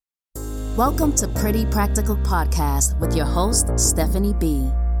Welcome to Pretty Practical Podcast with your host, Stephanie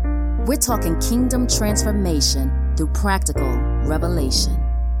B. We're talking kingdom transformation through practical revelation.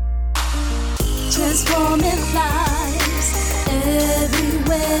 Transforming lives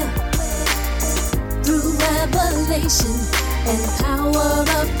everywhere through revelation and power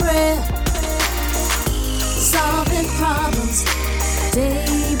of prayer. Solving problems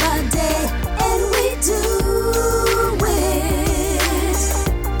day by day, and we do it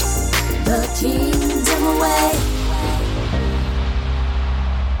the kingdom way.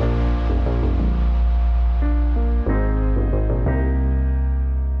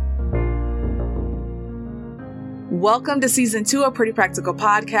 Welcome to Season 2 of Pretty Practical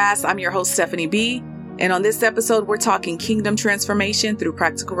Podcast. I'm your host, Stephanie B. And on this episode, we're talking kingdom transformation through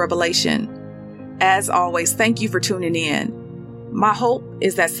practical revelation. As always, thank you for tuning in. My hope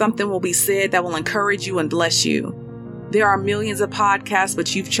is that something will be said that will encourage you and bless you. There are millions of podcasts,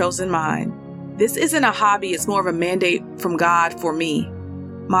 but you've chosen mine. This isn't a hobby, it's more of a mandate from God for me.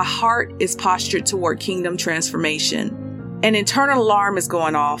 My heart is postured toward kingdom transformation. An internal alarm is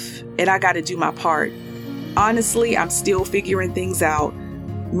going off, and I got to do my part. Honestly, I'm still figuring things out.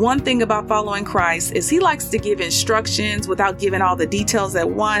 One thing about following Christ is he likes to give instructions without giving all the details at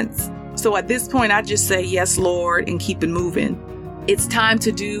once. So at this point, I just say, yes, Lord, and keep it moving. It's time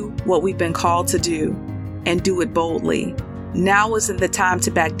to do what we've been called to do and do it boldly. Now isn't the time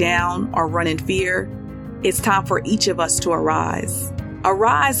to back down or run in fear. It's time for each of us to arise.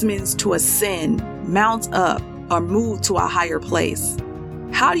 Arise means to ascend, mount up, or move to a higher place.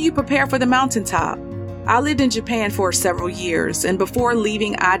 How do you prepare for the mountaintop? I lived in Japan for several years, and before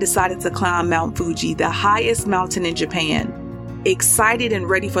leaving, I decided to climb Mount Fuji, the highest mountain in Japan. Excited and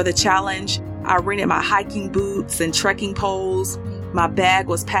ready for the challenge, I rented my hiking boots and trekking poles. My bag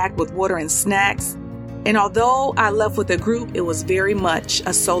was packed with water and snacks. And although I left with a group, it was very much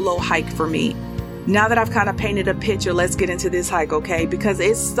a solo hike for me. Now that I've kind of painted a picture, let's get into this hike, okay? Because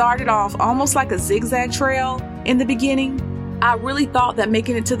it started off almost like a zig-zag trail in the beginning. I really thought that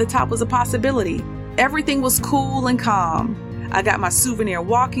making it to the top was a possibility. Everything was cool and calm. I got my souvenir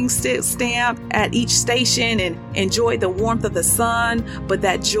walking stick stamp at each station and enjoyed the warmth of the sun, but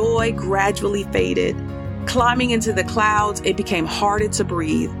that joy gradually faded. Climbing into the clouds, it became harder to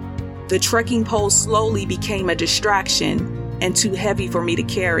breathe. The trekking pole slowly became a distraction and too heavy for me to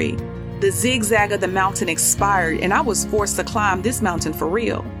carry. The zigzag of the mountain expired, and I was forced to climb this mountain for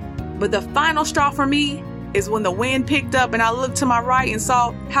real. But the final straw for me is when the wind picked up and I looked to my right and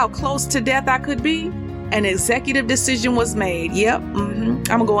saw how close to death I could be. An executive decision was made. I'm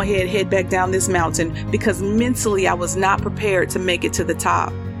gonna go ahead and head back down this mountain because mentally I was not prepared to make it to the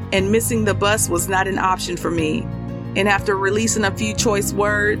top. And missing the bus was not an option for me. And after releasing a few choice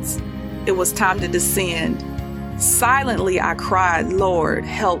words, it was time to descend. Silently, I cried, Lord,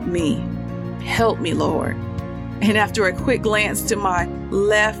 help me. Help me, Lord. And after a quick glance to my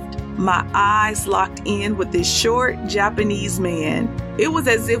left, my eyes locked in with this short Japanese man. It was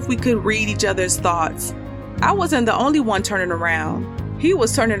as if we could read each other's thoughts. I wasn't the only one turning around. He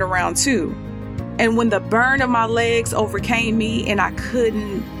was turning around too. And when the burn of my legs overcame me and I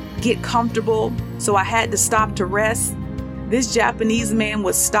couldn't get comfortable, so I had to stop to rest, this Japanese man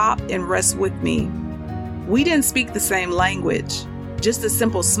would stop and rest with me. We didn't speak the same language, just a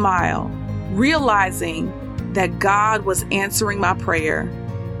simple smile, realizing that God was answering my prayer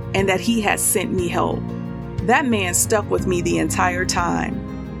and that he had sent me help. That man stuck with me the entire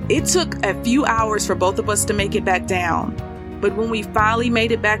time. It took a few hours for both of us to make it back down, but when we finally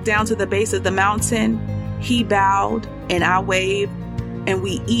made it back down to the base of the mountain, he bowed and I waved, and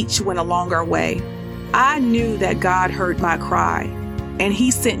we each went along our way. I knew that God heard my cry, and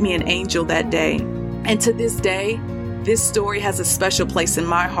he sent me an angel that day. And to this day, this story has a special place in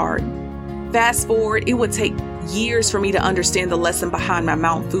my heart. Fast forward, it would take years for me to understand the lesson behind my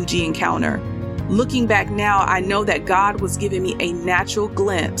Mount Fuji encounter. Looking back now, I know that God was giving me a natural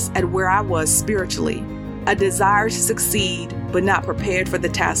glimpse at where I was spiritually, a desire to succeed, but not prepared for the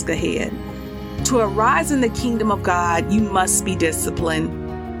task ahead. To arise in the kingdom of God, you must be disciplined.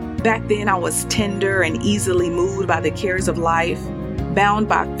 Back then, I was tender and easily moved by the cares of life, bound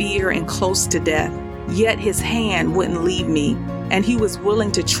by fear and close to death. Yet his hand wouldn't leave me, and he was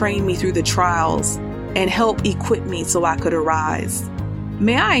willing to train me through the trials and help equip me so I could arise.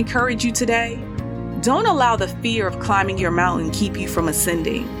 May I encourage you today? Don't allow the fear of climbing your mountain keep you from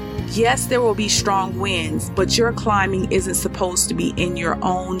ascending. Yes, there will be strong winds, but your climbing isn't supposed to be in your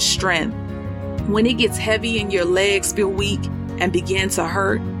own strength. When it gets heavy and your legs feel weak and begin to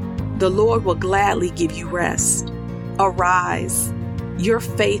hurt, the Lord will gladly give you rest. Arise. Your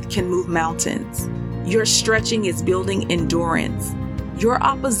faith can move mountains. Your stretching is building endurance. Your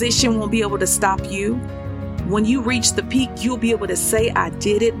opposition won't be able to stop you. When you reach the peak, you'll be able to say, I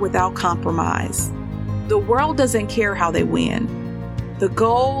did it without compromise. The world doesn't care how they win. The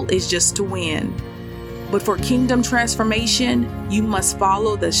goal is just to win. But for kingdom transformation, you must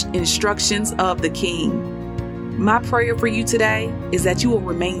follow the instructions of the King. My prayer for you today is that you will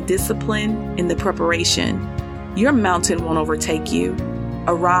remain disciplined in the preparation. Your mountain won't overtake you.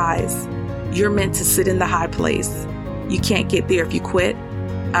 Arise. You're meant to sit in the high place. You can't get there if you quit.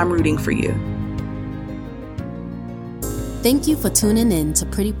 I'm rooting for you. Thank you for tuning in to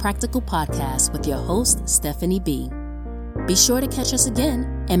Pretty Practical Podcast with your host, Stephanie B. Be sure to catch us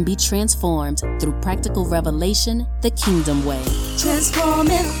again and be transformed through practical revelation, the Kingdom way. Transforming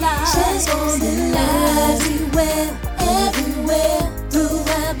lives, everywhere, through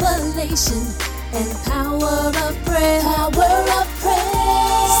revelation and power of prayer,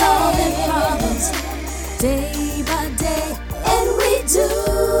 solving problems day by day, and we do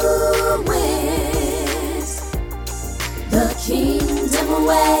it the Kingdom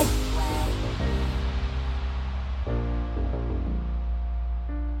way.